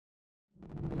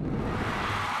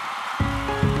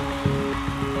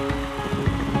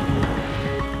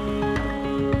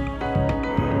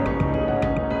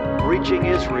reaching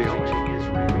Israel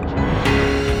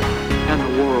and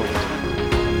the world.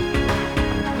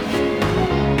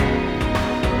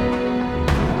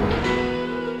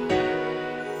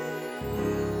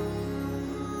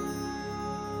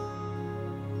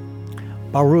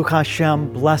 Baruch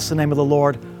Hashem, bless the name of the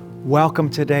Lord.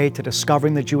 Welcome today to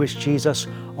Discovering the Jewish Jesus.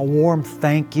 A warm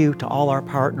thank you to all our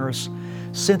partners.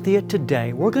 Cynthia,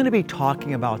 today we're going to be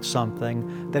talking about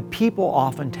something that people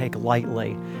often take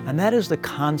lightly, and that is the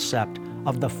concept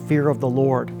of the fear of the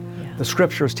Lord. Yeah. The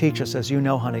scriptures teach us, as you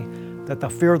know, honey, that the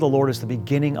fear of the Lord is the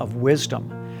beginning of wisdom.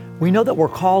 We know that we're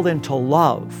called into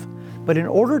love, but in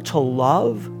order to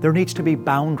love, there needs to be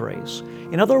boundaries.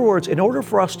 In other words, in order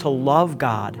for us to love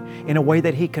God in a way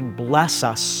that He can bless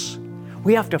us,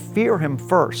 we have to fear Him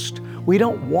first. We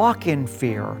don't walk in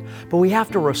fear, but we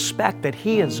have to respect that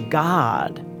He is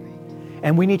God.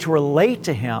 And we need to relate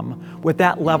to Him with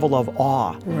that level of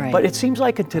awe. Right. But it seems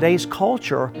like in today's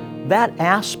culture, that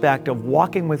aspect of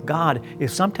walking with God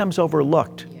is sometimes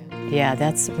overlooked. Yeah,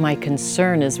 that's my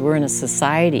concern, is we're in a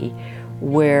society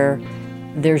where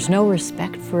there's no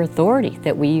respect for authority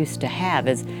that we used to have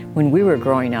as when we were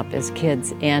growing up as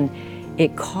kids, and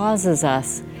it causes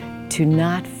us to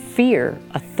not fear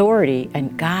authority,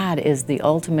 and God is the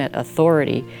ultimate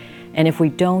authority. And if we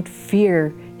don't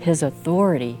fear His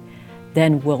authority,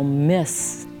 then we'll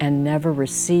miss and never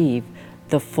receive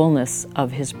the fullness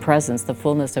of His presence, the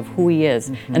fullness of who He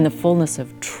is, and the fullness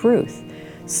of truth.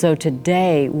 So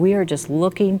today we are just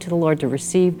looking to the Lord to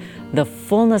receive the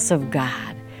fullness of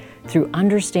God through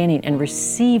understanding and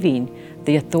receiving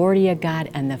the authority of God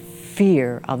and the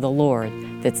fear of the Lord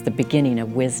that's the beginning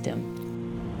of wisdom.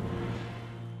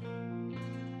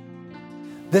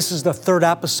 This is the third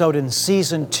episode in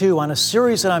Season 2 on a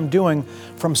series that I'm doing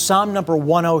from Psalm number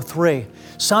 103.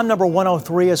 Psalm number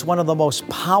 103 is one of the most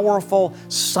powerful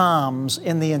psalms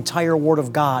in the entire Word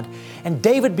of God. And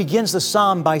David begins the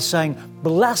psalm by saying,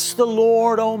 "Bless the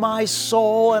Lord, O my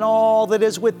soul, and all that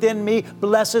is within me.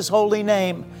 Bless His holy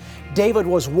name." David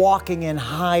was walking in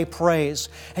high praise.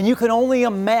 And you can only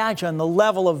imagine the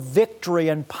level of victory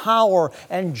and power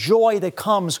and joy that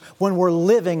comes when we're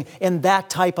living in that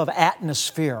type of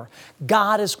atmosphere.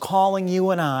 God is calling you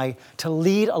and I to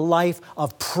lead a life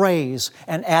of praise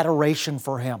and adoration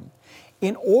for Him.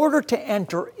 In order to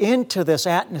enter into this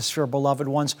atmosphere, beloved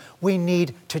ones, we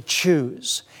need to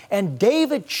choose. And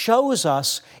David shows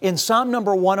us in Psalm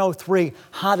number 103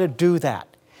 how to do that.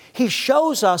 He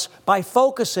shows us by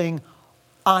focusing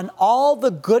on all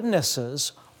the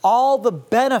goodnesses, all the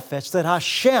benefits that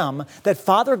Hashem, that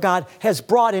Father God, has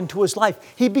brought into his life.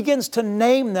 He begins to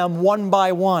name them one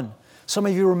by one. Some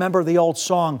of you remember the old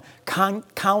song,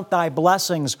 "Count thy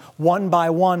blessings one by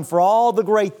one for all the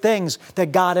great things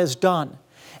that God has done."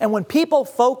 And when people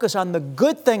focus on the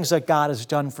good things that God has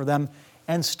done for them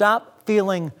and stop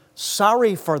feeling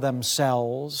sorry for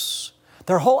themselves,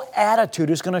 their whole attitude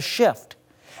is going to shift.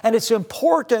 And it's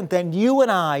important that you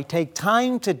and I take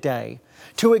time today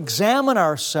to examine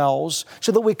ourselves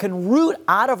so that we can root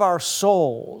out of our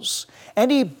souls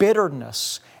any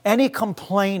bitterness, any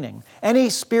complaining, any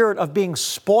spirit of being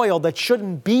spoiled that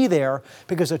shouldn't be there,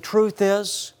 because the truth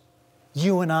is,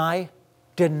 you and I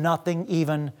did nothing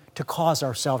even to cause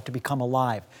ourselves to become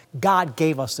alive. God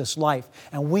gave us this life,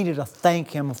 and we need to thank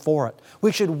Him for it.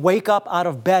 We should wake up out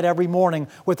of bed every morning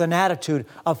with an attitude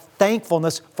of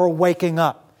thankfulness for waking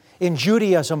up. In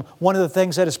Judaism, one of the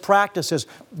things that is practiced is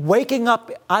waking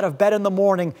up out of bed in the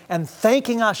morning and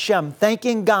thanking Hashem,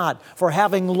 thanking God for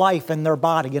having life in their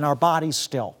body, in our bodies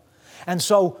still. And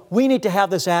so we need to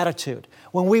have this attitude.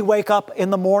 When we wake up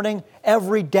in the morning,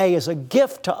 every day is a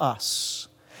gift to us.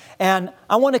 And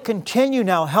I want to continue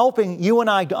now helping you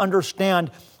and I to understand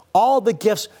all the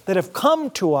gifts that have come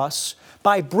to us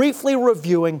by briefly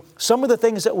reviewing some of the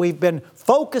things that we've been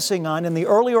focusing on in the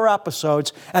earlier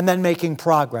episodes and then making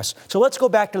progress. So let's go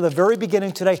back to the very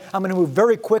beginning today. I'm going to move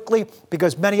very quickly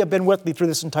because many have been with me through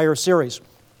this entire series.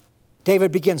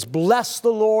 David begins, "Bless the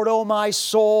Lord, O my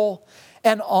soul,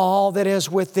 and all that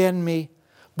is within me.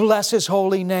 Bless His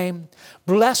holy name.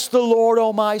 Bless the Lord,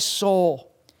 O my soul,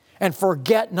 and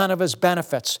forget none of His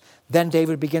benefits." Then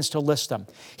David begins to list them.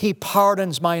 "He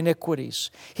pardons my iniquities.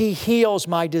 He heals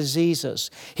my diseases.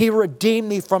 He redeemed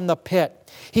me from the pit.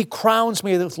 He crowns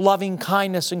me with loving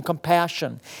kindness and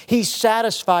compassion. He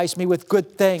satisfies me with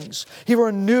good things. He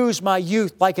renews my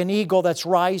youth like an eagle that's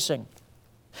rising."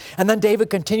 And then David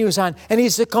continues on, and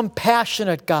He's a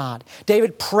compassionate God.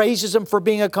 David praises Him for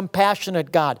being a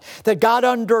compassionate God, that God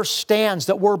understands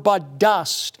that we're but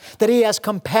dust, that He has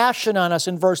compassion on us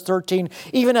in verse 13,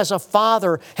 even as a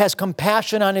father has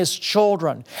compassion on his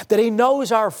children, that He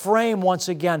knows our frame once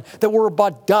again, that we're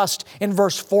but dust in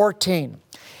verse 14.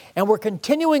 And we're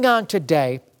continuing on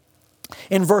today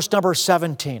in verse number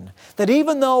 17, that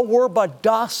even though we're but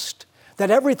dust, that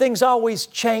everything's always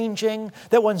changing,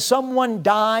 that when someone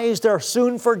dies, they're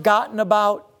soon forgotten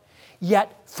about,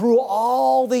 yet through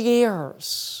all the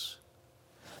years,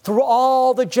 through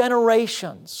all the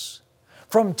generations,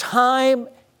 from time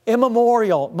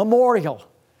immemorial,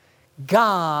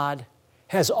 God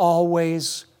has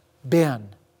always been.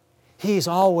 He's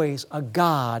always a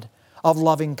God of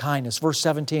loving kindness. Verse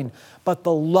 17, but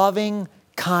the loving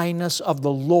kindness of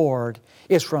the Lord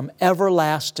is from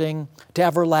everlasting to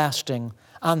everlasting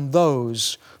on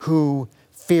those who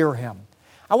fear Him.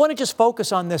 I want to just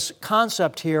focus on this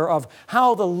concept here of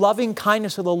how the loving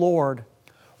kindness of the Lord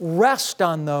rests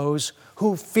on those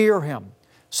who fear Him.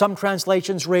 Some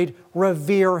translations read,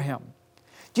 revere Him.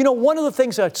 Do you know, one of the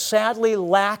things that's sadly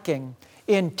lacking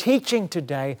in teaching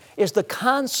today is the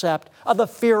concept of the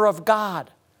fear of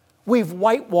God. We've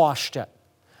whitewashed it.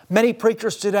 Many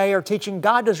preachers today are teaching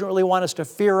God doesn't really want us to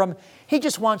fear Him. He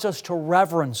just wants us to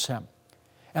reverence Him.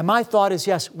 And my thought is,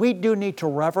 yes, we do need to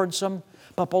reverence Him,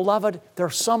 but beloved,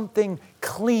 there's something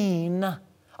clean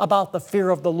about the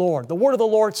fear of the Lord. The Word of the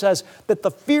Lord says that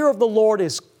the fear of the Lord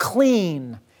is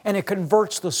clean and it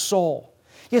converts the soul.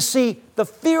 You see, the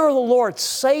fear of the Lord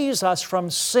saves us from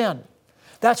sin.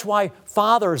 That's why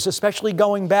fathers, especially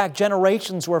going back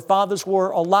generations where fathers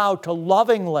were allowed to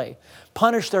lovingly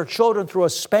punish their children through a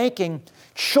spanking,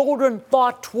 children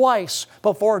thought twice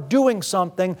before doing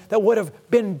something that would have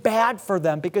been bad for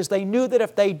them because they knew that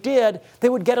if they did, they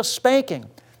would get a spanking.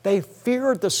 They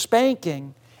feared the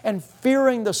spanking, and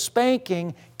fearing the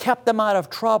spanking kept them out of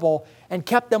trouble and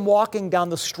kept them walking down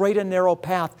the straight and narrow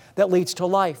path that leads to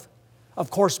life. Of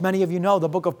course, many of you know the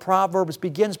book of Proverbs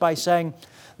begins by saying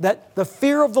that the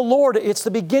fear of the Lord, it's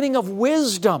the beginning of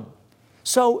wisdom.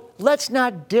 So let's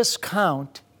not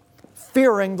discount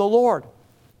fearing the Lord.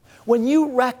 When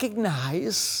you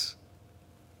recognize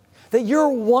that you're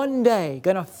one day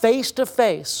going to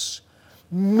face-to-face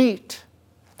meet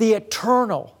the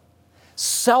eternal,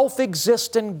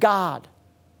 self-existent God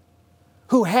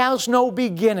who has no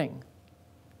beginning,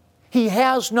 He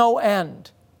has no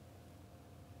end.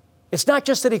 It's not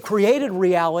just that He created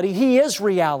reality, He is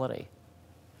reality.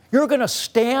 You're going to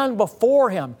stand before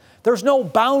Him. There's no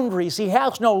boundaries. He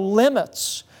has no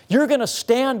limits. You're going to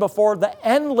stand before the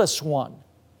endless one.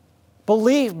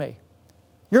 Believe me,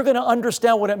 you're going to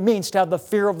understand what it means to have the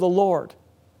fear of the Lord.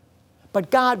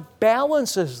 But God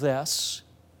balances this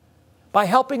by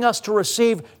helping us to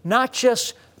receive not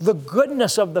just the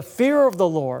goodness of the fear of the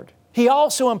Lord, He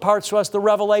also imparts to us the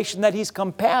revelation that He's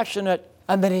compassionate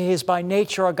and that He is by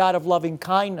nature a God of loving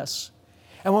kindness.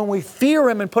 And when we fear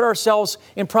Him and put ourselves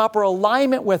in proper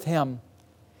alignment with Him,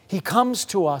 He comes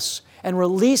to us and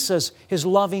releases His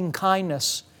loving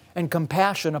kindness and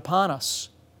compassion upon us.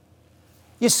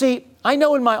 You see, I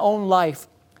know in my own life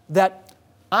that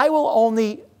I will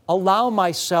only allow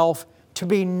myself to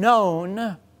be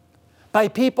known by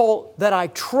people that I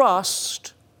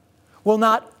trust will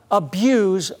not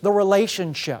abuse the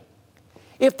relationship.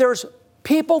 If there's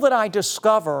people that I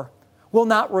discover will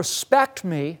not respect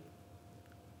me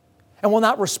and will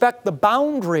not respect the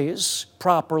boundaries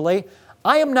properly,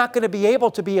 I am not going to be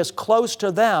able to be as close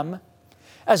to them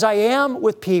as I am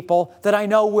with people that I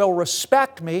know will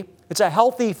respect me. It's a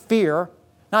healthy fear,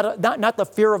 not the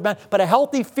fear of men, but a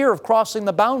healthy fear of crossing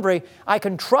the boundary. I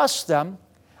can trust them.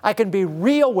 I can be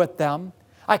real with them.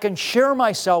 I can share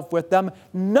myself with them,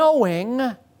 knowing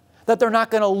that they're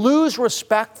not going to lose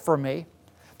respect for me.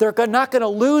 They're not going to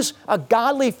lose a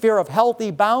godly fear of healthy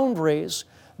boundaries.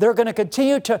 They're going to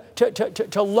continue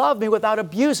to love me without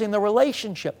abusing the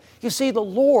relationship. You see, the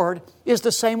Lord is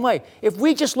the same way. If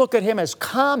we just look at Him as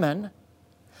common,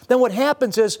 then what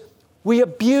happens is we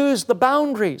abuse the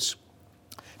boundaries.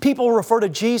 People refer to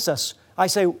Jesus. I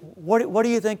say, what do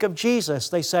you think of Jesus?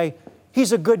 They say,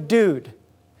 He's a good dude.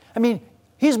 I mean,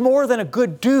 He's more than a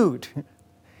good dude.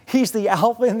 He's the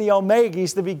Alpha and the Omega.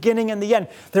 He's the beginning and the end.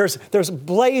 There's a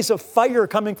blaze of fire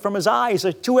coming from His eyes,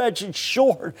 a two-edged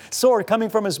sword coming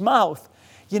from His mouth.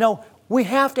 You know, we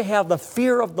have to have the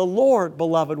fear of the Lord,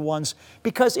 beloved ones,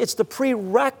 because it's the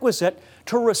prerequisite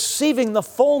to receiving the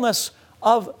fullness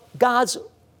of God's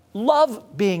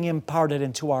love being imparted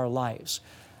into our lives.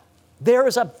 there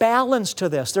is a balance to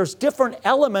this. There's different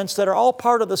elements that are all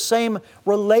part of the same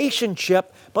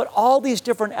relationship, but all these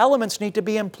different elements need to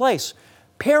be in place.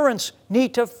 Parents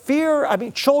need to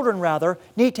children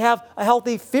need to have a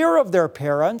healthy fear of their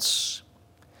parents.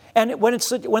 And when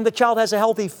the child has a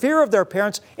healthy fear of their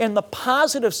parents, in the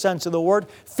positive sense of the word,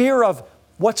 fear of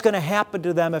what's going to happen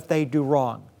to them if they do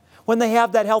wrong. When they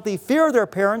have that healthy fear of their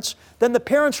parents, then the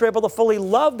parents are able to fully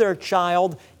love their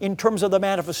child in terms of the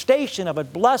manifestation of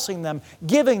it, blessing them,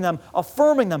 giving them,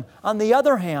 affirming them. On the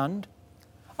other hand,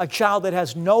 a child that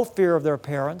has no fear of their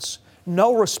parents,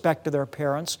 no respect to their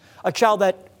parents, a child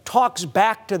that talks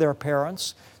back to their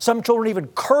parents, some children even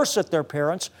curse at their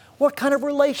parents, what kind of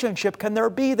relationship can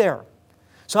there be there?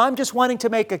 So I'm just wanting to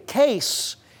make a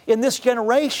case in this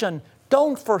generation,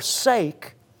 don't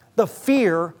forsake the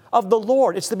fear of the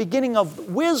Lord. It's the beginning of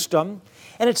wisdom,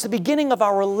 and it's the beginning of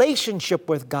our relationship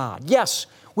with God. Yes,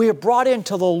 we are brought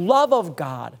into the love of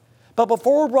God, but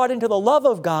before we're brought into the love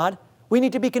of God, we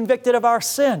need to be convicted of our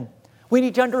sin. We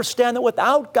need to understand that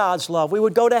without God's love, we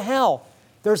would go to hell.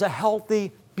 There's a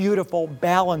healthy, beautiful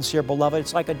balance here, beloved.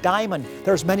 It's like a diamond.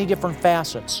 There's many different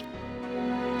facets.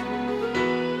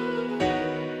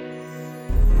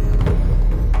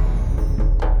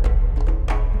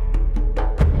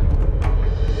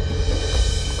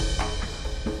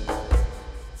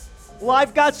 Well,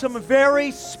 I've got some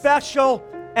very special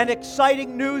and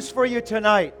exciting news for you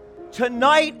tonight.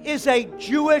 Tonight is a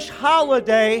Jewish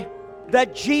holiday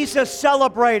that Jesus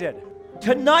celebrated.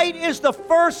 Tonight is the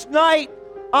first night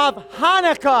of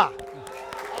Hanukkah.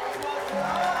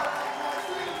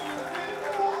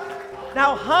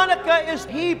 Now, Hanukkah is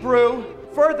Hebrew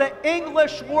for the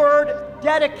English word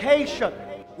dedication.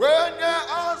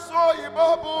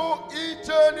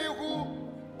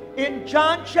 In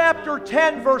John chapter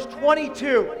 10, verse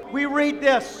 22, we read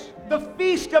this: the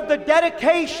feast of the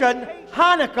dedication,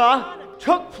 Hanukkah,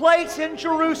 took place in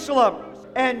Jerusalem,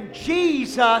 and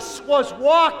Jesus was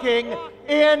walking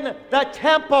in the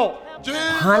temple.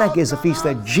 Hanukkah is a feast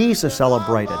that Jesus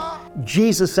celebrated.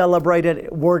 Jesus celebrated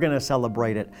it, we're going to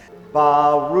celebrate it.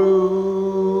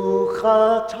 Baruch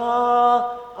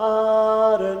atah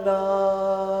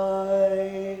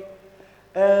Adonai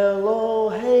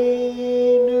Eloheinu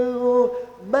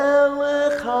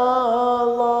melech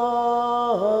haolam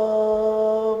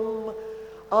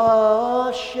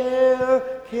asher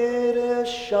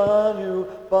kiddushanu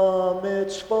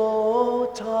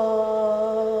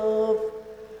b'mitzvotav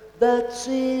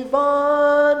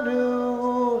v'tzivanu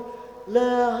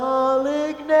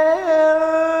lehalig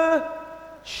ner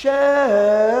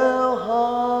shel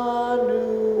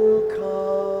Hanukkah.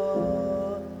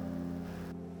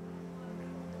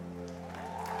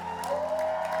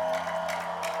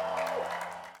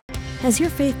 Has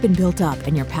your faith been built up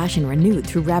and your passion renewed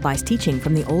through Rabbi's teaching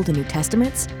from the Old and New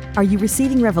Testaments? Are you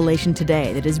receiving revelation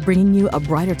today that is bringing you a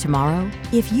brighter tomorrow?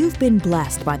 If you've been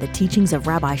blessed by the teachings of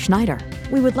Rabbi Schneider,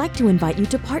 we would like to invite you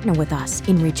to partner with us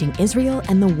in reaching Israel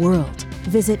and the world.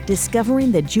 Visit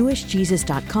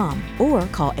discoveringthejewishjesus.com or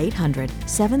call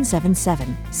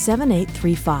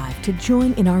 800-777-7835 to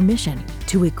join in our mission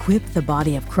to equip the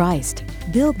body of Christ,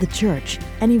 build the church,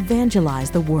 and evangelize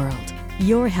the world.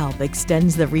 Your help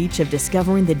extends the reach of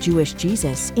discovering the Jewish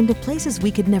Jesus into places we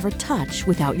could never touch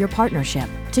without your partnership.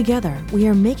 Together, we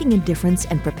are making a difference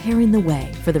and preparing the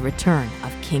way for the return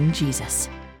of King Jesus.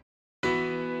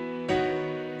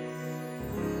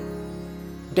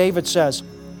 David says,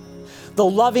 the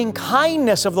loving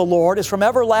kindness of the Lord is from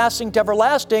everlasting to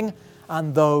everlasting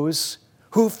on those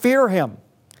who fear Him,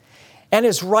 and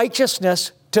His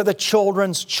righteousness to the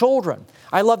children's children.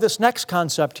 I love this next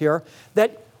concept here,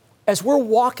 that as we're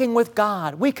walking with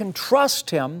God, we can trust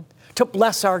Him to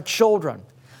bless our children.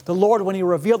 The Lord, when He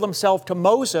revealed Himself to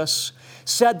Moses,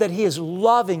 said that He is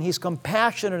loving, He's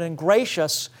compassionate and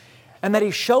gracious, and that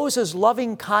He shows His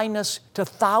loving kindness to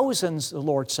thousands, the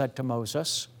Lord said to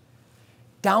Moses,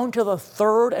 down to the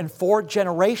third and fourth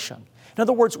generation. In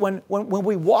other words, when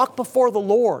we walk before the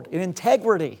Lord in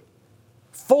integrity,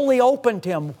 fully open to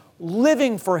Him,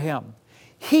 living for Him,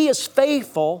 He is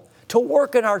faithful to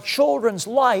work in our children's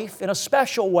life in a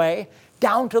special way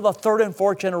down to the third and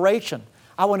fourth generation.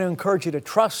 I want to encourage you to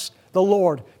trust the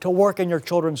Lord to work in your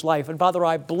children's life. And Father,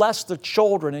 I bless the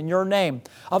children in your name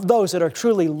of those that are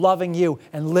truly loving you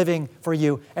and living for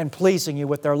you and pleasing you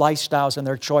with their lifestyles and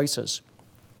their choices.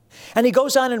 And he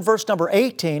goes on in verse number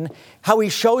 18, how he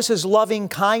shows his loving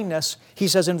kindness, he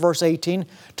says in verse 18,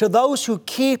 to those who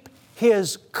keep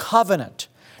his covenant.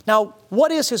 Now,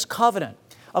 what is his covenant?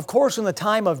 Of course, in the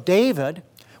time of David,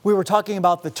 we were talking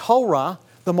about the Torah,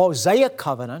 the Mosaic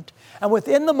covenant, and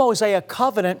within the Mosaic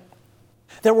covenant,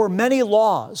 There were many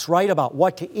laws, right, about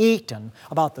what to eat and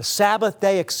about the Sabbath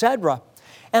day, etc.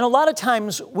 And a lot of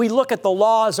times we look at the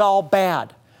law as all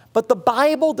bad. But the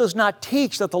Bible does not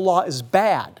teach that the law is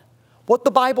bad. What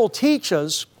the Bible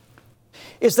teaches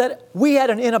is that we had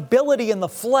an inability in the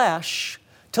flesh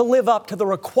to live up to the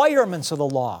requirements of the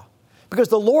law. Because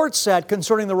the Lord said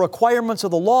concerning the requirements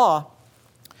of the law,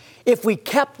 if we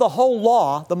kept the whole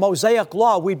law, the Mosaic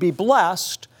law, we'd be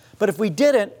blessed, but if we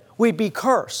didn't, we'd be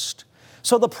cursed.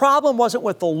 So the problem wasn't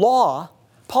with the law.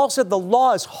 Paul said the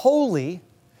law is holy,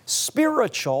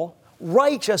 spiritual,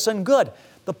 righteous, and good.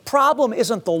 The problem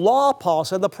isn't the law, Paul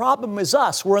said. The problem is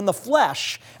us. We're in the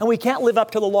flesh, and we can't live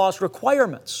up to the law's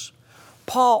requirements.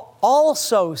 Paul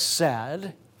also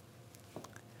said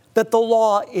that the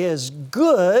law is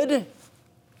good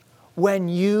when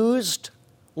used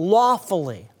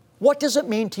lawfully. What does it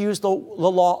mean to use the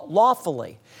law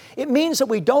lawfully? It means that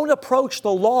we don't approach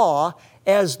the law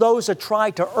as those that try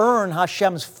to earn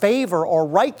Hashem's favor or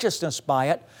righteousness by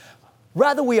it.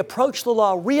 Rather, we approach the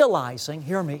law realizing,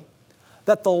 hear me,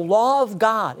 that the law of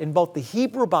God in both the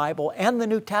Hebrew Bible and the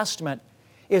New Testament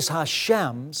is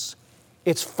Hashem's,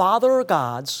 it's Father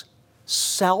God's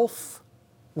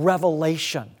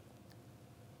self-revelation.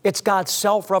 It's God's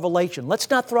self-revelation. Let's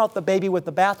not throw out the baby with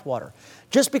the bathwater.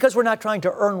 Just because we're not trying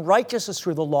to earn righteousness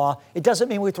through the law, it doesn't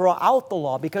mean we throw out the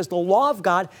law, because the law of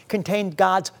God contained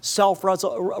God's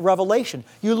self-revelation.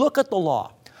 You look at the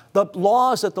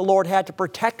laws that the Lord had to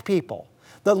protect people,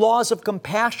 the laws of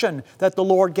compassion that the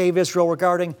Lord gave Israel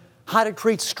regarding how to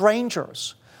treat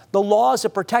strangers, the laws that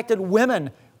protected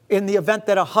women in the event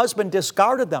that a husband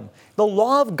discarded them. The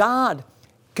law of God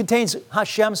contains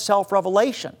Hashem's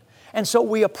self-revelation. And so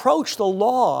we approach the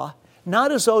law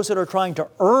not as those that are trying to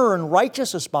earn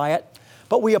righteousness by it,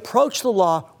 but we approach the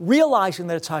law realizing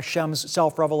that it's Hashem's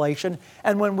self-revelation.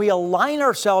 And when we align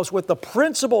ourselves with the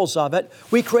principles of it,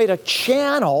 we create a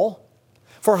channel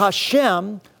for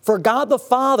Hashem, for God the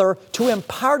Father, to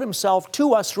impart Himself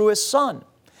to us through His Son.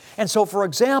 And so, for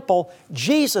example,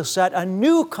 Jesus said, "A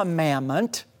new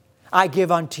commandment I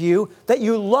give unto you, that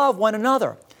you love one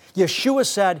another." Yeshua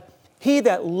said, "He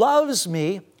that loves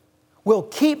me will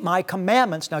keep my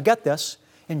commandments." Now get this,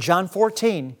 in John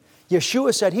 14,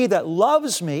 Yeshua said, "He that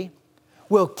loves me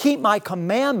will keep my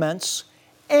commandments,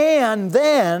 and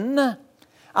then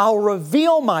I'll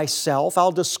reveal myself,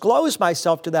 I'll disclose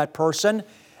myself to that person,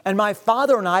 and my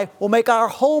Father and I will make our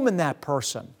home in that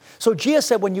person." So Jesus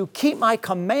said, when you keep my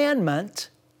commandment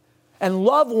and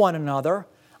love one another,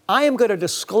 I am going to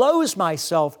disclose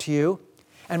myself to you,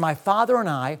 and my Father and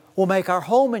I will make our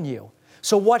home in you.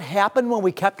 So what happened when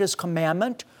we kept His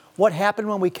commandment? What happened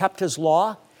when we kept His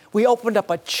law? We opened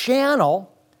up a channel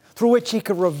through which He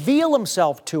could reveal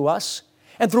Himself to us,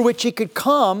 and through which He could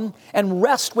come and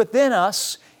rest within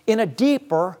us in a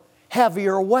deeper,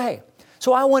 heavier way.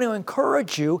 So I want to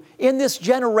encourage you in this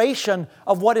generation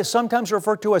of what is sometimes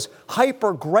referred to as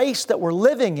hyper grace that we're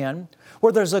living in,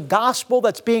 where there's a gospel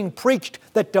that's being preached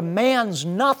that demands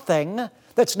nothing,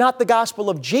 that's not the gospel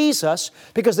of Jesus,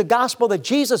 because the gospel that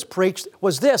Jesus preached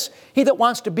was this: he that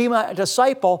wants to be my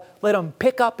disciple, let him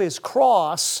pick up his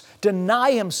cross,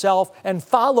 deny himself, and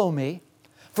follow me.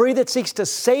 For he that seeks to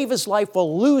save his life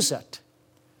will lose it,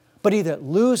 but he that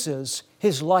loses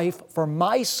his life for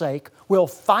my sake will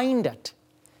find it.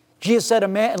 Jesus said,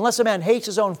 unless a man hates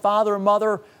his own father and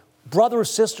mother, brothers,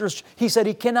 sisters, He said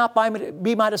he cannot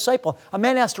be my disciple. A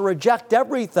man has to reject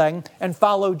everything and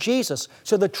follow Jesus.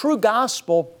 So the true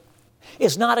gospel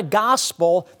is not a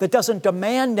gospel that doesn't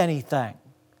demand anything.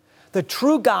 The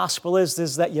true gospel is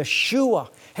that Yeshua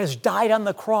has died on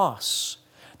the cross,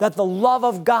 that the love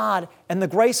of God and the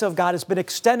grace of God has been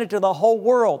extended to the whole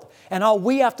world. And all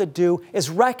we have to do is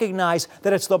recognize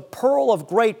that it's the pearl of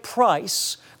great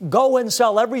price. Go and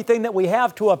sell everything that we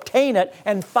have to obtain it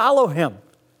and follow Him.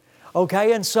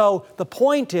 Okay, and so the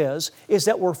point is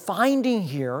that we're finding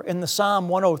here in the Psalm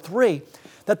 103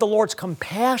 that the Lord's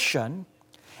compassion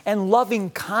and loving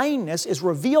kindness is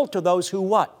revealed to those who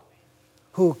what?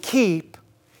 Who keep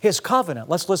His covenant.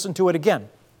 Let's listen to it again.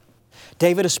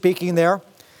 David is speaking there.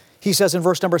 He says in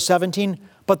verse number 17,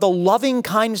 "But the loving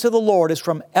kindness of the Lord is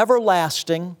from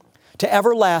everlasting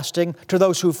to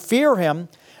those who fear Him."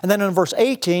 And then in verse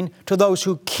 18, "To those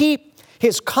who keep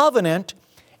His covenant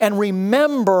and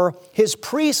remember His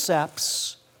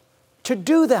precepts to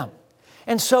do them."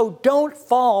 And so don't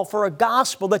fall for a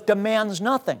gospel that demands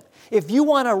nothing. If you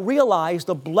want to realize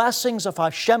the blessings of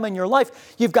Hashem in your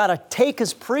life, you've got to take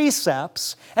His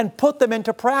precepts and put them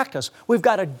into practice. We've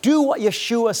got to do what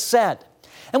Yeshua said.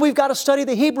 And we've got to study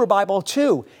the Hebrew Bible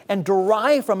too and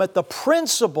derive from it the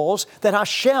principles that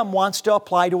Hashem wants to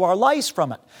apply to our lives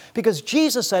from it. Because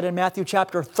Jesus said in Matthew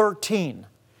chapter 13,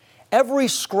 every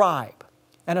scribe,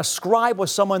 and a scribe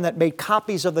was someone that made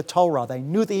copies of the Torah. They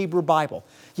knew the Hebrew Bible.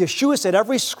 Yeshua said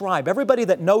every scribe, everybody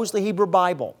that knows the Hebrew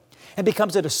Bible and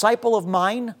becomes a disciple of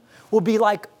mine will be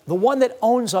like the one that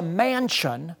owns a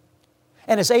mansion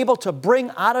and is able to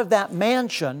bring out of that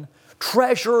mansion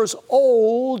treasures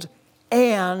old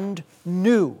and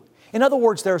new. In other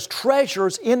words, there's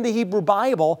treasures in the Hebrew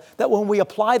Bible that when we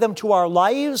apply them to our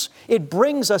lives, it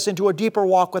brings us into a deeper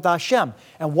walk with Hashem.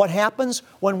 And what happens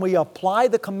when we apply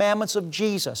the commandments of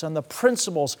Jesus and the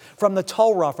principles from the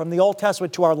Torah, from the Old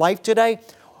Testament to our life today?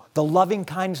 The loving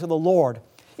kindness of the Lord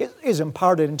is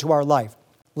imparted into our life.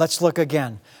 Let's look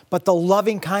again. But the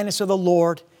loving kindness of the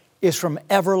Lord is from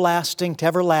everlasting to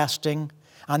everlasting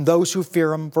on those who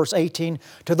fear Him, verse 18,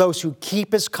 to those who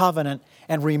keep His covenant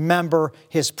and remember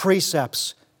His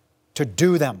precepts to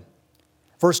do them.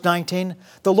 Verse 19,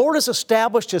 the Lord has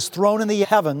established His throne in the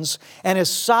heavens, and His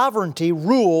sovereignty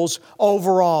rules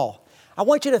over all. I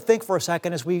want you to think for a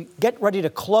second as we get ready to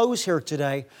close here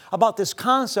today about this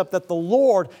concept that the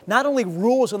Lord not only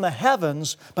rules in the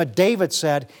heavens, but David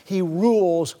said He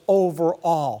rules over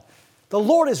all. The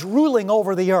Lord is ruling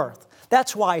over the earth.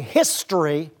 That's why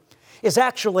history is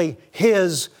actually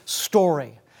His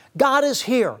story. God is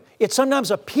here. It sometimes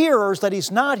appears that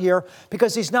He's not here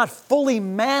because He's not fully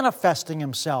manifesting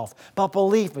Himself. But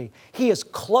believe me, He is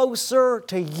closer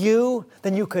to you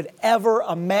than you could ever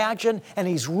imagine, and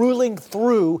He's ruling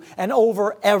through and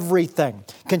over everything.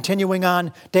 Continuing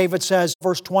on, David says,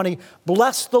 verse 20,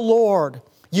 bless the Lord,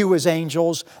 you His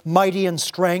angels, mighty in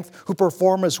strength, who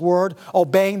perform His word,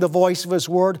 obeying the voice of His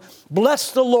word.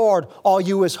 Bless the Lord, all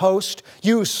you His host,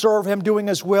 you who serve Him doing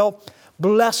His will.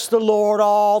 Bless the Lord,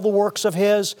 all the works of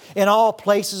His, in all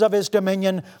places of His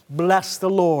dominion. Bless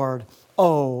the Lord,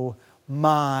 O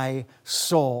my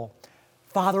soul.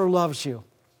 Father loves you.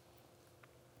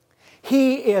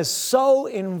 He is so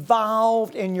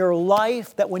involved in your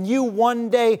life that when you one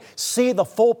day see the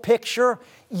full picture,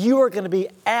 you are going to be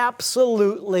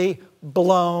absolutely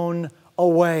blown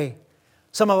away.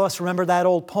 Some of us remember that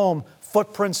old poem,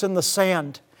 Footprints in the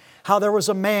Sand. How there was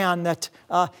a man that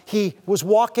he was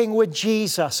walking with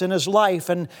Jesus in his life,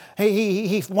 and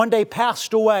he one day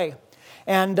passed away.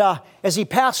 And as he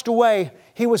passed away,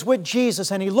 he was with Jesus,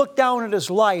 and he looked down at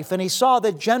his life, and he saw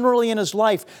that generally in his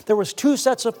life there was two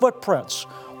sets of footprints.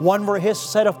 One were his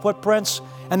set of footprints,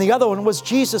 and the other one was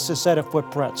Jesus' set of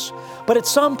footprints. But at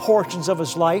some portions of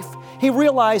his life, he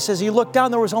realized as he looked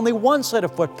down there was only one set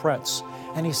of footprints.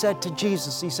 And he said to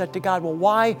Jesus, he said to God, well,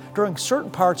 why during certain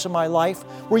parts of my life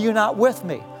were you not with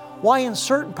me? Why in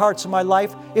certain parts of my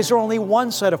life is there only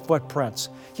one set of footprints?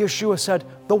 Yeshua said,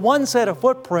 the one set of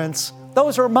footprints,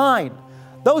 those are mine.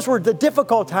 Those were the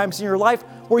difficult times in your life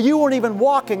where you weren't even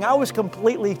walking. I was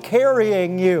completely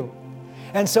carrying you.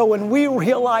 And so when we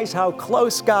realize how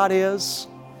close God is,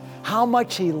 how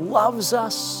much He loves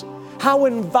us, how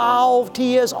involved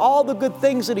He is, all the good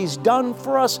things that He's done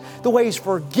for us, the way He's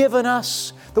forgiven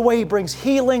us, the way He brings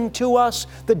healing to us,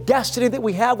 the destiny that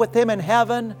we have with Him in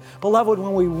heaven. Beloved,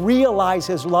 when we realize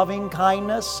His loving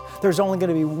kindness, there's only going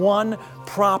to be one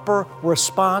proper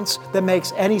response that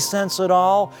makes any sense at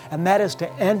all, and that is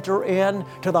to enter in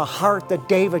to the heart that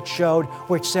David showed,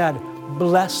 which said,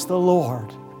 bless the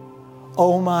Lord,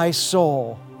 O my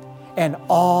soul, and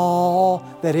all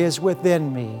that is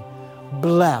within me.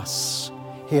 Bless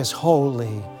His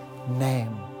holy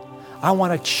name. I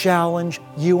want to challenge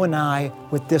you and I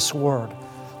with this word.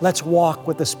 Let's walk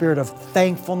with the spirit of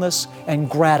thankfulness and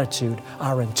gratitude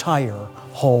our entire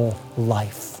whole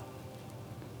life.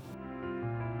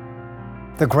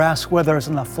 The grass withers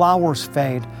and the flowers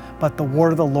fade, but the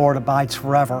word of the Lord abides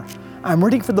forever. I'm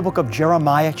reading from the book of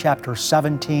Jeremiah, chapter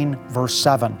 17, verse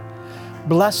 7.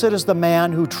 Blessed is the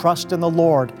man who trusts in the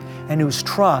Lord and whose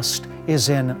trust is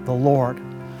in the Lord.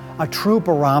 A true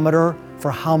barometer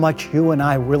for how much you and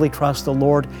I really trust the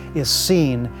Lord is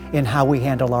seen in how we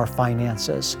handle our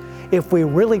finances. If we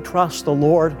really trust the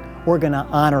Lord, we're going to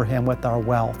honor Him with our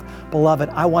wealth. Beloved,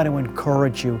 I want to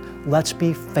encourage you, let's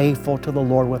be faithful to the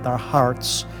Lord with our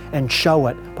hearts and show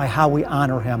it by how we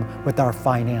honor Him with our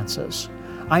finances.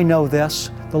 I know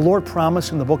this, the Lord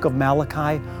promised in the book of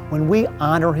Malachi, when we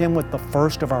honor Him with the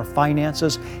first of our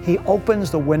finances, He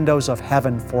opens the windows of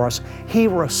heaven for us. He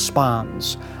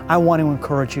responds. I want to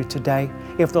encourage you today,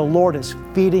 if the Lord is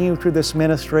feeding you through this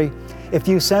ministry, if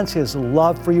you sense His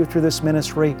love for you through this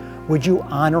ministry, would you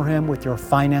honor Him with your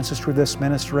finances through this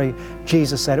ministry?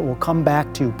 Jesus said it will come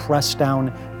back to you, pressed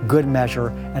down, good measure,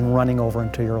 and running over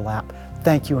into your lap.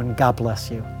 Thank you and God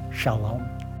bless you. Shalom.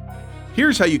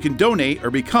 Here's how you can donate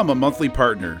or become a monthly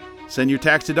partner. Send your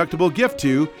tax-deductible gift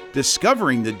to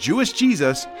Discovering the Jewish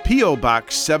Jesus, P.O.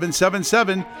 Box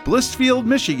 777, Blissfield,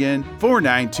 Michigan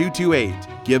 49228.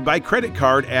 Give by credit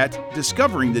card at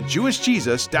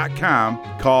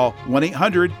discoveringthejewishjesus.com. Call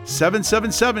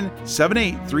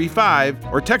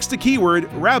 1-800-777-7835 or text the keyword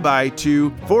Rabbi to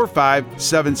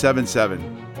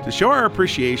 45777. To show our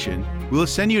appreciation, we will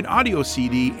send you an audio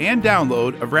CD and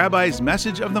download of Rabbi's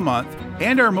Message of the Month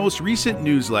and our most recent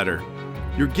newsletter.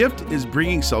 Your gift is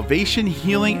bringing salvation,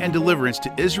 healing, and deliverance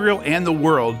to Israel and the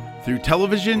world through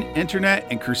television, internet,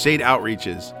 and crusade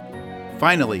outreaches.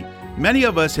 Finally, many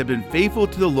of us have been faithful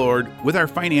to the Lord with our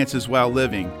finances while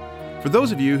living. For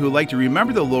those of you who like to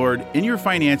remember the Lord in your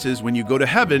finances when you go to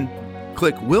heaven,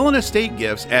 click Will and Estate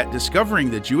Gifts at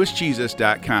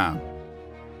discoveringthejewishjesus.com.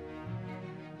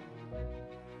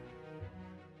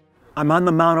 I'm on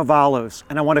the Mount of Olives,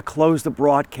 and I want to close the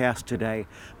broadcast today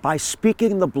by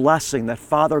speaking the blessing that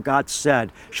Father God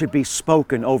said should be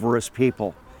spoken over His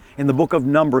people. In the book of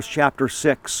Numbers, chapter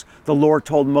 6, the Lord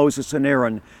told Moses and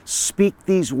Aaron, "Speak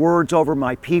these words over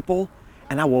my people,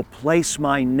 and I will place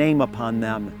my name upon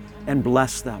them and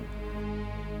bless them."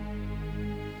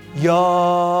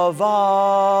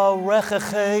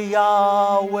 Yavarechecha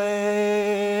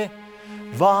Yahweh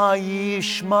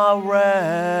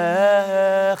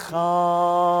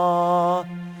Vayishmarecha,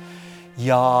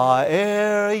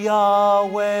 Ya'er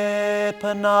Yahweh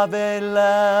panav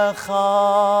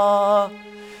elecha,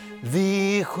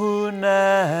 Vichunecha,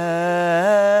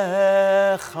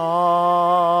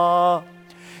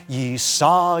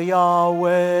 Yisa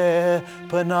Yahweh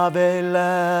panav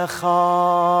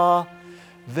elecha,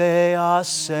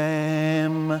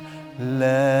 Ve'asem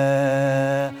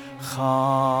lecha.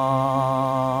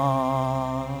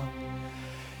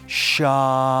 Shalom.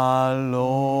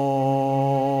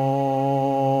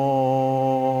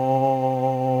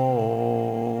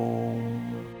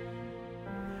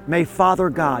 May Father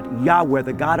God, Yahweh,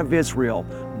 the God of Israel,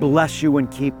 bless you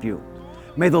and keep you.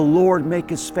 May the Lord make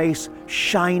His face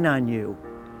shine on you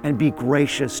and be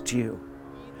gracious to you.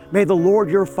 May the Lord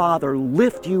your Father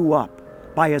lift you up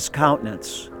by His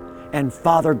countenance. And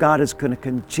Father God is going to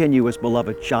continue, His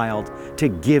beloved child, to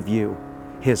give you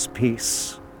His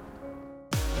peace.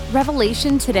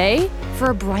 Revelation today for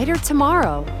a brighter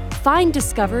tomorrow. Find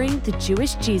Discovering the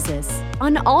Jewish Jesus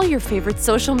on all your favorite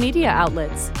social media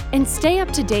outlets and stay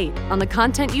up to date on the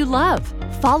content you love.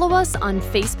 Follow us on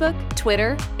Facebook,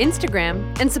 Twitter, Instagram,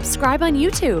 and subscribe on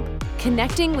YouTube.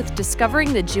 Connecting with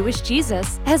Discovering the Jewish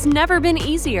Jesus has never been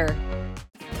easier.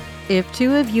 If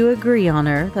two of you agree on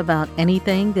earth about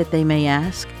anything that they may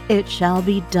ask, it shall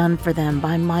be done for them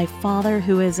by my Father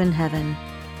who is in heaven.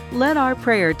 Let our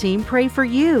prayer team pray for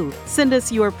you. Send us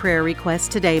your prayer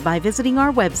request today by visiting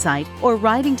our website or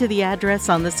writing to the address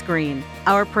on the screen.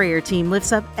 Our prayer team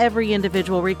lifts up every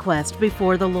individual request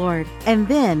before the Lord. And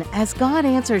then, as God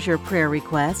answers your prayer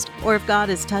request, or if God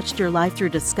has touched your life through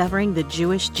discovering the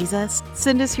Jewish Jesus,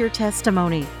 send us your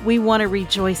testimony. We want to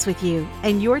rejoice with you,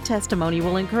 and your testimony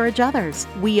will encourage others.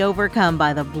 We overcome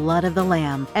by the blood of the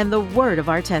Lamb and the word of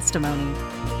our testimony.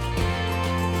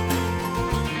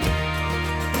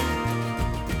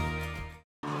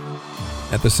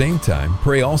 At the same time,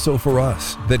 pray also for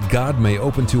us, that God may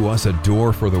open to us a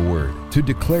door for the Word, to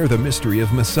declare the mystery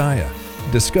of Messiah,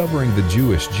 discovering the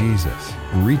Jewish Jesus,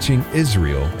 reaching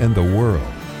Israel and the world.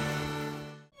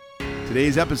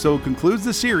 Today's episode concludes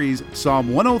the series,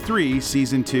 Psalm 103,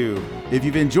 Season 2. If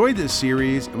you've enjoyed this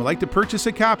series and would like to purchase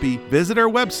a copy, visit our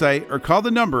website or call the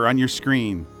number on your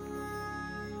screen.